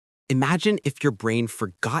Imagine if your brain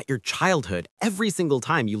forgot your childhood every single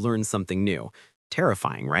time you learned something new.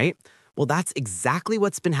 Terrifying, right? Well, that's exactly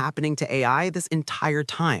what's been happening to AI this entire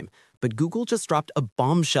time. But Google just dropped a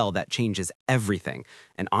bombshell that changes everything.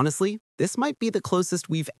 And honestly, this might be the closest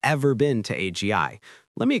we've ever been to AGI.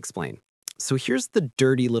 Let me explain. So here's the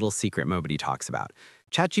dirty little secret nobody talks about.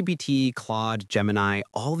 ChatGPT, Claude, Gemini,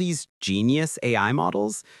 all these genius AI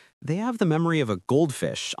models, they have the memory of a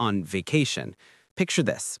goldfish on vacation. Picture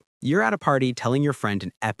this. You're at a party telling your friend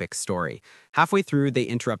an epic story. Halfway through, they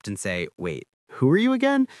interrupt and say, "Wait, who are you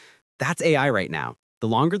again?" That's AI right now. The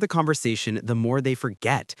longer the conversation, the more they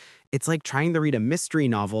forget. It's like trying to read a mystery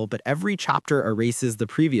novel, but every chapter erases the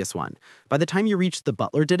previous one. By the time you reach the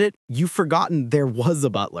butler did it, you've forgotten there was a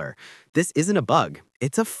butler. This isn't a bug.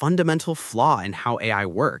 It's a fundamental flaw in how AI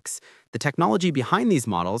works. The technology behind these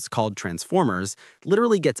models, called transformers,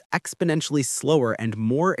 literally gets exponentially slower and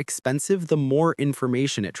more expensive the more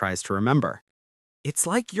information it tries to remember. It's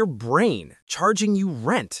like your brain charging you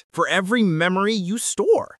rent for every memory you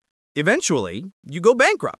store. Eventually, you go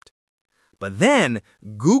bankrupt. But then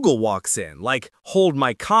Google walks in, like, hold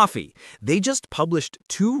my coffee. They just published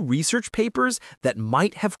 2 research papers that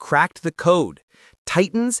might have cracked the code: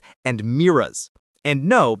 Titans and Miras. And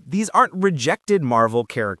no, these aren't rejected Marvel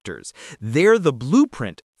characters. They're the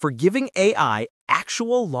blueprint for giving AI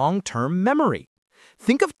actual long-term memory.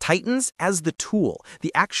 Think of Titans as the tool,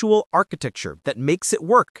 the actual architecture that makes it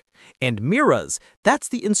work. And Miras, that's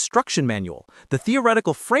the instruction manual, the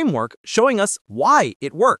theoretical framework showing us why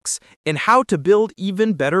it works and how to build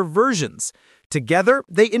even better versions. Together,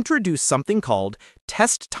 they introduce something called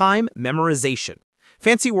test time memorization.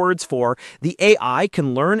 Fancy words for the AI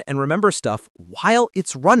can learn and remember stuff while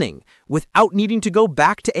it's running without needing to go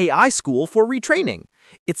back to AI school for retraining.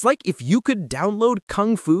 It's like if you could download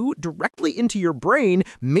Kung Fu directly into your brain,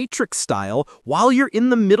 Matrix style, while you're in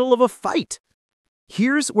the middle of a fight.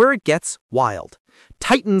 Here's where it gets wild.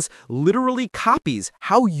 Titans literally copies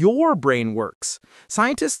how your brain works.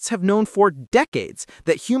 Scientists have known for decades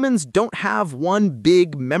that humans don't have one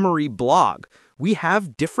big memory blob. We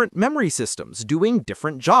have different memory systems doing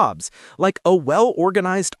different jobs, like a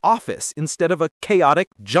well-organized office instead of a chaotic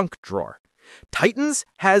junk drawer. Titans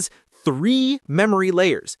has 3 memory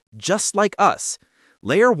layers, just like us.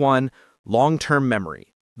 Layer 1, long-term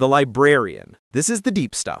memory. The librarian. This is the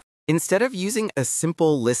deep stuff. Instead of using a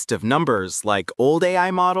simple list of numbers like old AI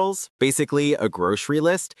models, basically a grocery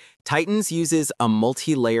list, Titans uses a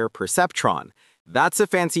multi-layer perceptron. That's a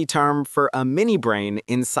fancy term for a mini brain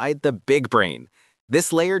inside the big brain.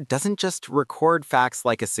 This layer doesn't just record facts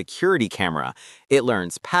like a security camera. It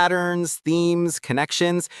learns patterns, themes,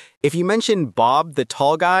 connections. If you mention Bob, the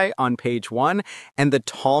tall guy, on page 1 and the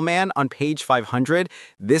tall man on page 500,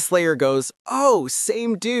 this layer goes, "Oh,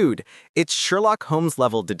 same dude." It's Sherlock Holmes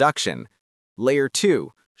level deduction. Layer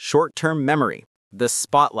 2, short-term memory, the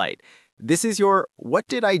spotlight. This is your "what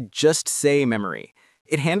did I just say" memory.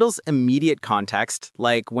 It handles immediate context,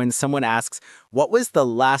 like when someone asks, "What was the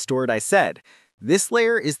last word I said?" This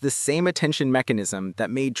layer is the same attention mechanism that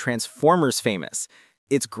made Transformers famous.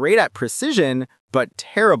 It's great at precision, but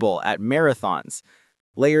terrible at marathons.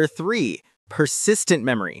 Layer 3, persistent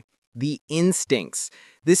memory, the instincts.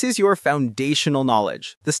 This is your foundational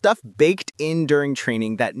knowledge, the stuff baked in during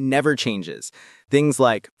training that never changes. Things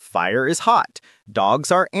like fire is hot,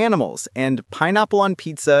 dogs are animals, and pineapple on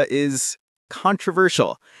pizza is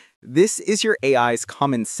controversial. This is your AI's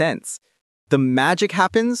common sense. The magic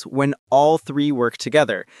happens when all 3 work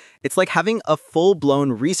together. It's like having a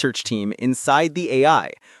full-blown research team inside the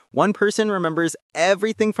AI. One person remembers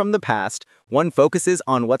everything from the past, one focuses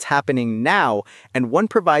on what's happening now, and one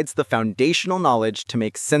provides the foundational knowledge to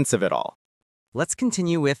make sense of it all. Let's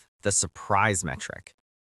continue with the surprise metric.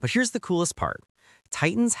 But here's the coolest part.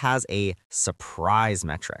 Titans has a surprise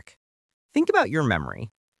metric. Think about your memory.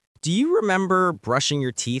 Do you remember brushing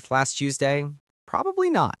your teeth last Tuesday? Probably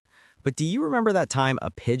not. But do you remember that time a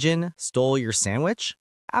pigeon stole your sandwich?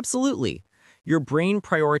 Absolutely. Your brain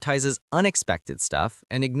prioritizes unexpected stuff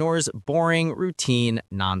and ignores boring, routine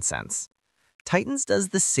nonsense. Titans does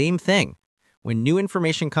the same thing. When new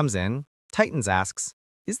information comes in, Titans asks,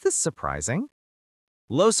 "Is this surprising?"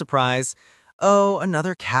 Low surprise, "Oh,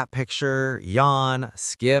 another cat picture, yawn,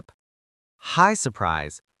 skip." High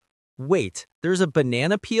surprise, "Wait, there's a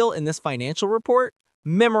banana peel in this financial report?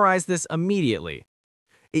 Memorize this immediately."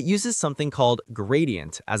 It uses something called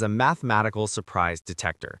gradient as a mathematical surprise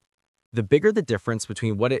detector. The bigger the difference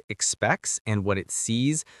between what it expects and what it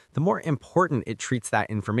sees, the more important it treats that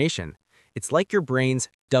information. It's like your brain's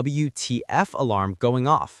WTF alarm going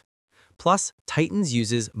off. Plus, Titans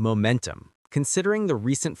uses momentum, considering the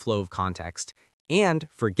recent flow of context and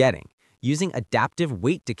forgetting, using adaptive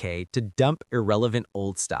weight decay to dump irrelevant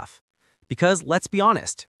old stuff. Because let's be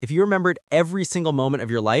honest, if you remembered every single moment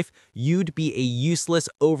of your life, you'd be a useless,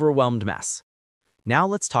 overwhelmed mess. Now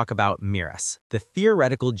let's talk about Miras, the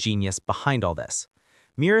theoretical genius behind all this.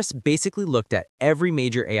 Miras basically looked at every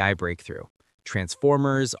major AI breakthrough,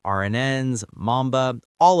 transformers, RNNs, Mamba,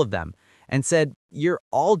 all of them, and said, you're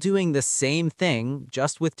all doing the same thing,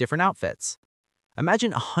 just with different outfits.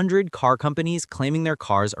 Imagine 100 car companies claiming their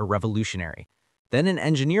cars are revolutionary. Then an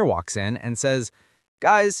engineer walks in and says,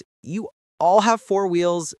 guys, you all have 4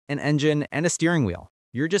 wheels, an engine, and a steering wheel.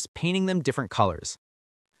 You're just painting them different colors.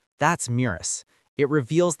 That's Miras. It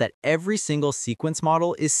reveals that every single sequence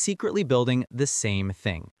model is secretly building the same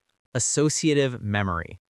thing: associative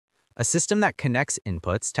memory. A system that connects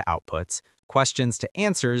inputs to outputs, questions to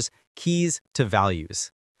answers, keys to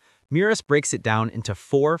values. Miras breaks it down into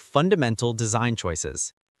 4 fundamental design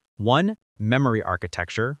choices. 1. Memory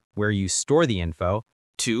architecture, where you store the info.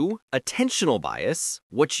 2. Attentional bias,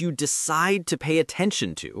 what you decide to pay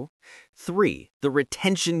attention to. 3. The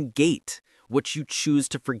retention gate, what you choose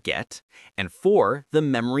to forget. And 4. The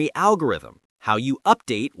memory algorithm, how you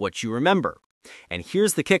update what you remember. And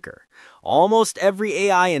here's the kicker. Almost every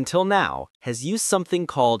AI until now has used something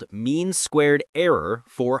called mean squared error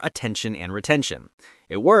for attention and retention.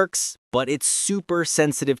 It works, but it's super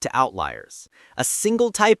sensitive to outliers. A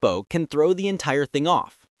single typo can throw the entire thing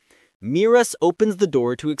off. Miras opens the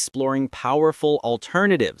door to exploring powerful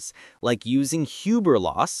alternatives, like using Huber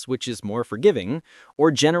loss, which is more forgiving,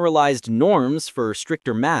 or generalized norms for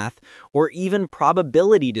stricter math, or even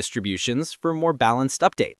probability distributions for more balanced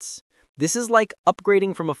updates. This is like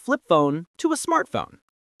upgrading from a flip phone to a smartphone.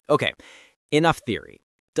 Okay, enough theory.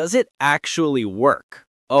 Does it actually work?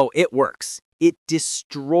 Oh, it works. It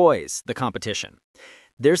destroys the competition.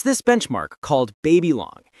 There's this benchmark called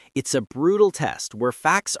Babylong. It's a brutal test where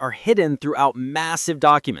facts are hidden throughout massive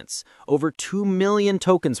documents, over 2 million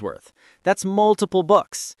tokens worth. That's multiple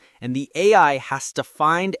books, and the AI has to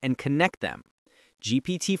find and connect them.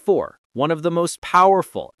 GPT-4, one of the most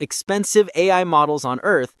powerful, expensive AI models on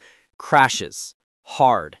Earth, crashes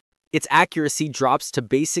hard. Its accuracy drops to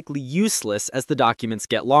basically useless as the documents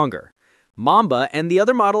get longer. Mamba and the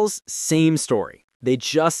other models, same story. They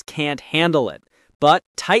just can't handle it. But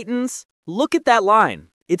Titans, look at that line.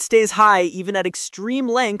 It stays high even at extreme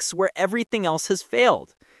lengths where everything else has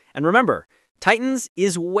failed. And remember, Titans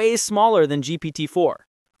is way smaller than GPT-4.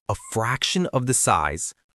 A fraction of the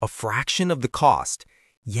size, a fraction of the cost,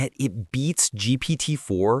 yet it beats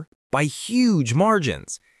GPT-4 by huge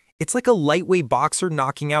margins. It's like a lightweight boxer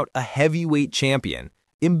knocking out a heavyweight champion.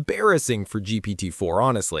 Embarrassing for GPT-4,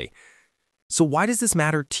 honestly. So why does this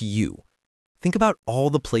matter to you? Think about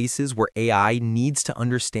all the places where AI needs to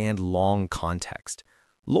understand long context.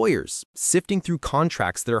 Lawyers sifting through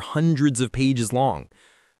contracts that are hundreds of pages long.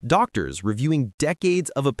 Doctors reviewing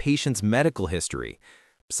decades of a patient's medical history.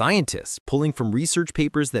 Scientists pulling from research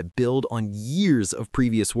papers that build on years of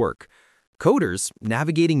previous work. Coders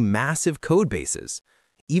navigating massive code bases.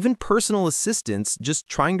 Even personal assistants just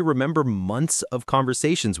trying to remember months of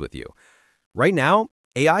conversations with you. Right now,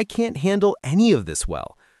 AI can't handle any of this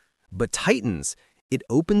well. But Titans, it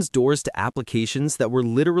opens doors to applications that were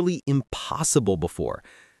literally impossible before.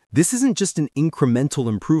 This isn't just an incremental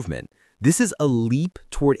improvement. This is a leap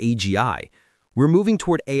toward AGI. We're moving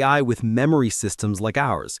toward AI with memory systems like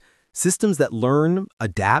ours, systems that learn,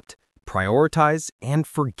 adapt, prioritize, and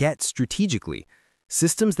forget strategically.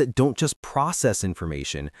 Systems that don't just process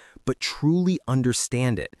information, but truly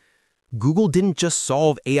understand it. Google didn't just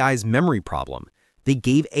solve AI's memory problem. They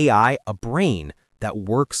gave AI a brain that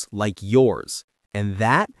works like yours. And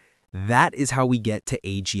that is how we get to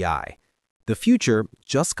AGI. The future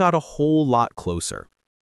just got a whole lot closer.